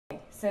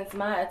since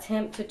my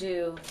attempt to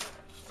do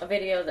a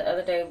video the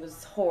other day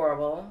was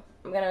horrible,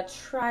 I'm gonna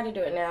try to do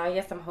it now.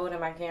 Yes, I'm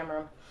holding my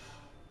camera.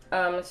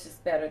 It's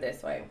just better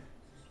this way.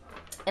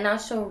 And I'll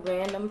show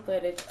random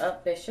footage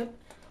of Bishop.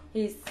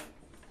 He's,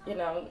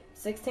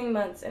 16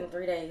 months and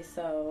 3 days,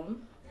 so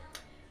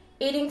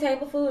eating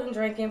table food and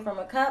drinking from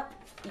a cup.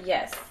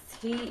 Yes,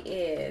 he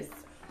is.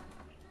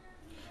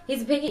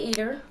 He's a picky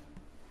eater.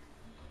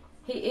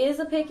 He is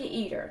a picky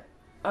eater.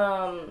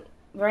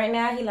 Right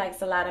now he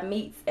likes a lot of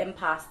meats and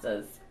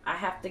pastas. I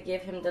have to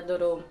give him the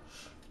little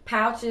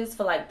pouches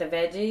for like the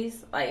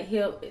veggies. Like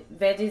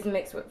veggies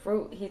mixed with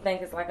fruit. He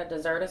thinks it's like a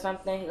dessert or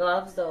something. He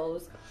loves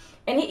those.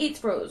 And he eats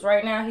fruits.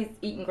 Right now he's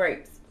eating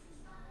grapes.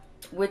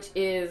 Which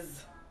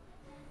is,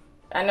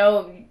 I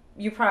know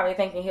you're probably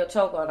thinking he'll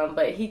choke on them,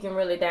 but he can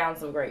really down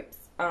some grapes.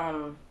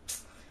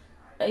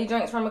 He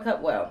drinks from a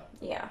cup well.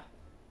 Yeah.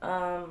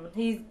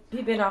 He's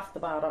been off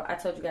the bottle. I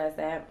told you guys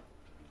that.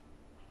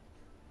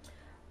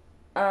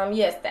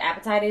 Yes, the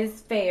appetite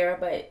is fair,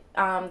 but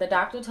the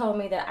doctor told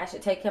me that I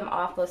should take him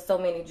off of so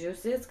many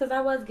juices because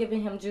I was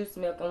giving him juice,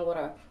 milk, and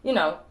water,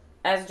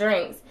 as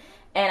drinks.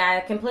 And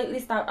I completely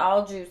stopped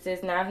all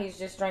juices. Now he's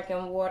just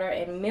drinking water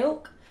and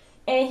milk,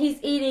 and he's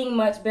eating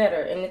much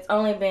better. And it's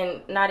only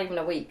been not even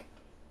a week.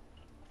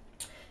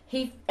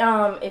 If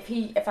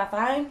I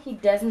find he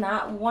does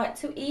not want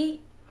to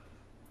eat,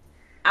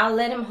 I'll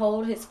let him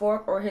hold his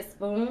fork or his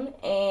spoon,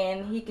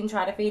 and he can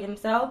try to feed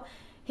himself.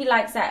 He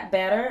likes that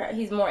better.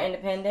 He's more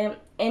independent.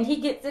 And he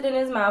gets it in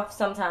his mouth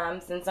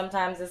sometimes. And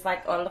sometimes it's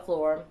like on the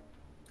floor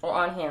or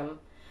on him.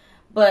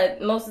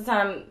 But most of the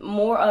time,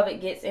 more of it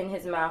gets in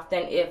his mouth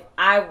than if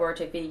I were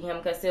to feed him.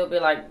 Because he'll be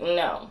like,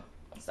 no.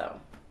 So,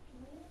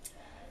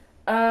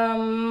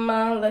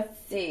 let's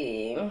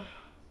see.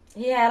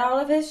 He had all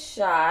of his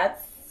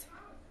shots.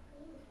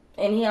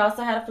 And he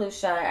also had a flu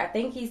shot. I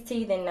think he's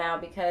teething now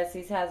because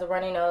he has a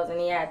runny nose and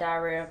he had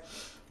diarrhea.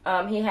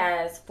 He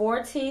has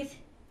 4 teeth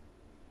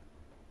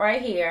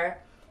right here,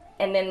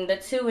 and then the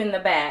 2 in the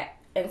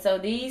back. And so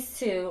these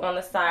 2 on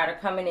the side are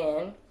coming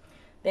in.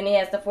 Then he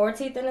has the 4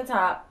 teeth in the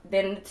top,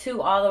 then the 2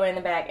 all the way in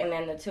the back, and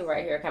then the 2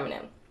 right here coming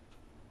in.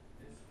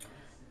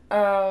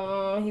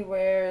 He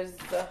wears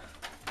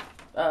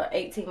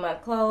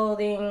 18-month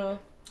clothing,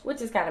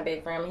 which is kind of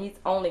big for him. He's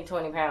only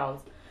 20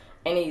 pounds,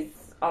 and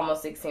he's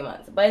almost 16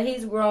 months. But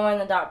he's growing.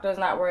 The doctor's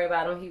not worried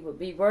about him. He would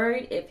be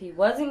worried if he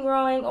wasn't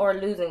growing or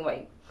losing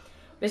weight.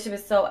 Bishop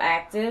is so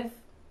active.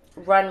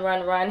 Run,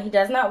 run, run. He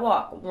does not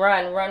walk.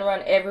 Run, run,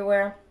 run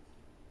everywhere.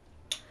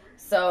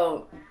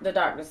 So the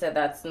doctor said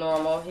that's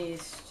normal.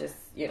 He's just,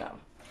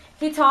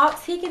 He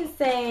talks. He can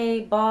say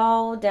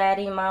ball,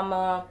 daddy,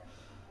 mama,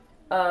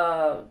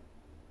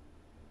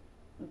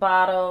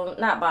 bottle,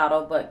 not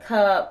bottle, but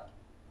cup,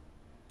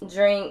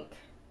 drink,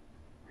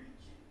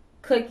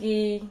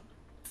 cookie,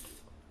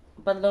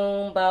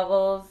 balloon,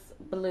 bubbles,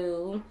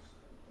 blue.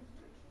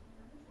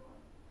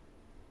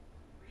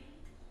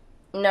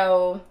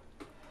 No.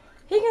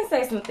 He can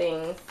say some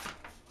things.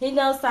 He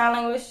knows sign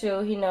language too.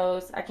 He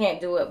knows I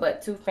can't do it,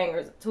 but 2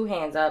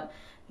 hands up.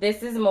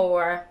 This is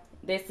more.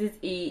 This is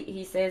eat.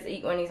 He says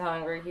eat when he's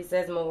hungry. He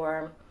says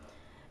more.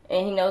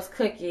 And he knows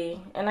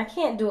cookie. And I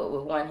can't do it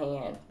with 1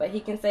 hand. But he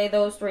can say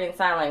those 3 in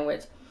sign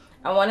language.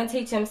 I want to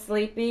teach him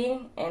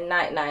sleepy and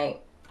night night.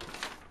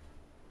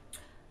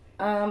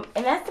 And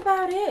that's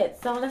about it.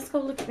 So let's go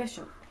look at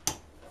Bishop.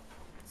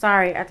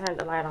 Sorry, I turned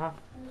the light off.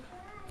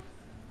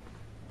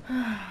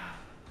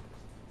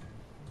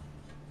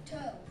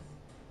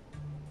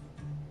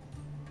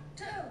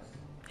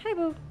 Hey,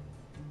 boo.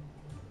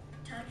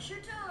 Touch your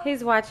toes.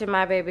 He's watching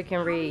My Baby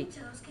Can Read.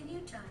 How many toes can you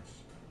touch?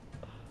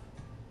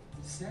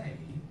 Say.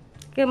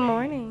 Good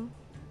morning.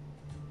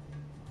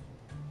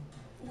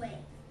 Wait.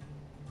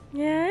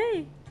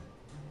 Yay.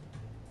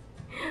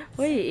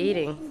 What are you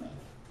eating?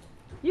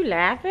 You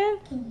laughing?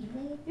 Can you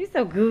wait? You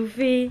so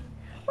goofy.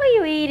 What are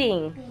you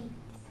eating?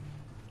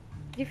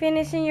 You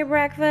finishing your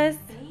breakfast?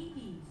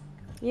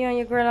 You on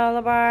your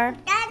granola bar?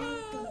 Daddy.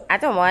 I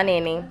don't want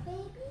any.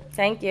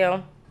 Thank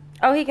you.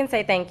 Oh, he can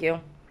say thank you.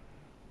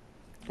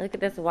 Look at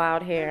this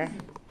wild hair.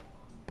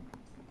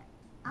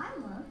 I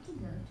love to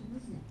go to the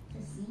zoo to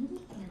see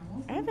the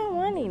animals. I don't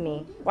want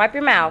any. Wipe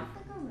your mouth.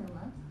 The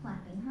gorilla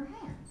clapping her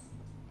hands.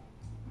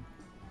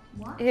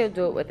 Watch He'll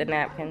do it with a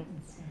napkin.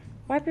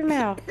 Wipe your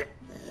mouth.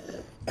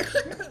 this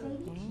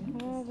baby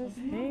sheep Oh, is this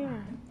taking a hair.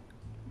 ride.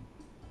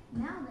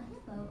 Now the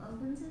hippo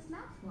opens his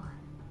mouth wide.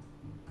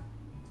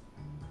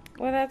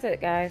 Well, that's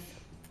it, guys.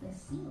 The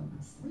seal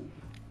is sleeping.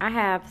 I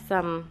have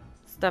some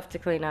stuff to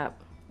clean up.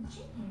 The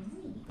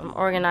chimpanzee. I'm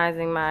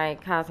organizing my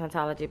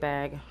cosmetology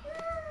bag.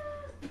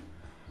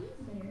 These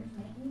bears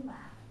make me laugh.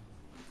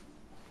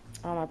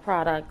 All my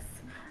products.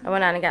 I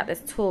went out and got this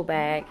tool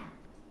bag.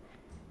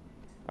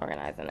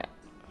 Organizing it.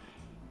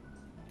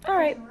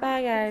 Alright,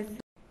 bye guys.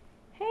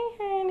 Hey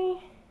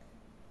honey.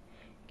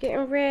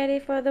 Getting ready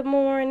for the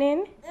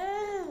morning.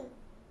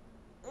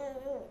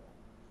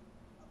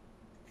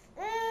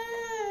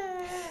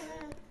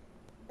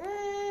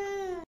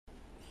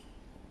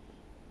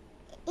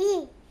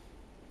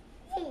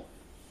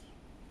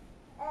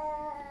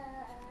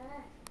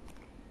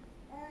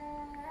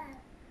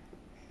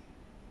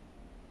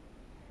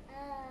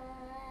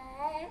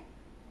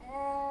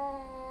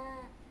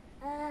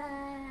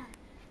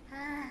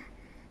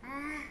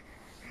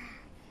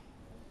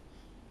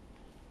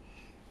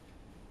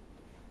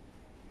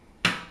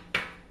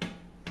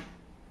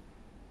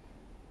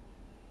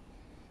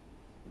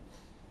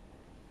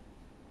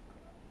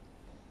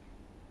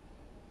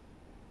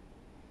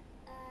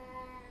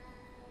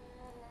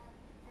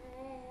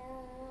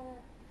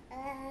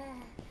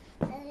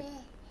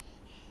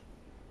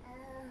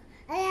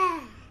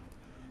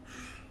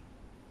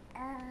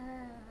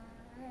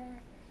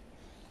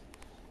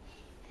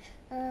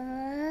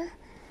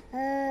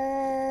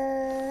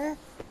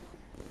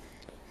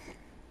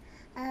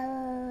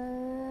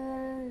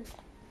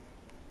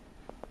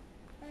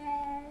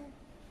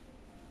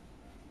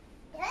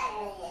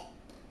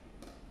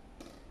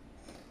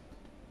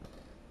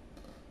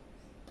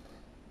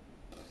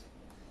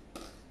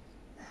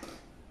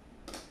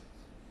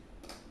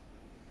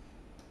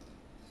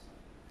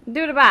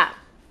 Do the bop.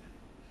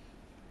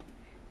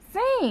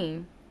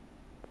 Sing.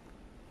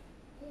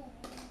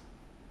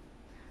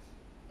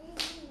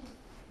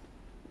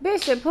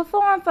 Bishop,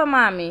 perform for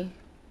mommy.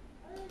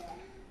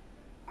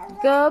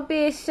 Go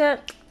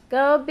Bishop.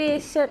 Go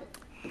Bishop.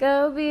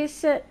 Go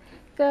Bishop.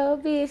 Go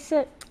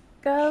Bishop.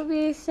 Go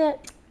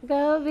Bishop.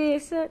 Go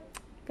Bishop.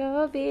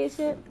 Go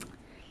Bishop.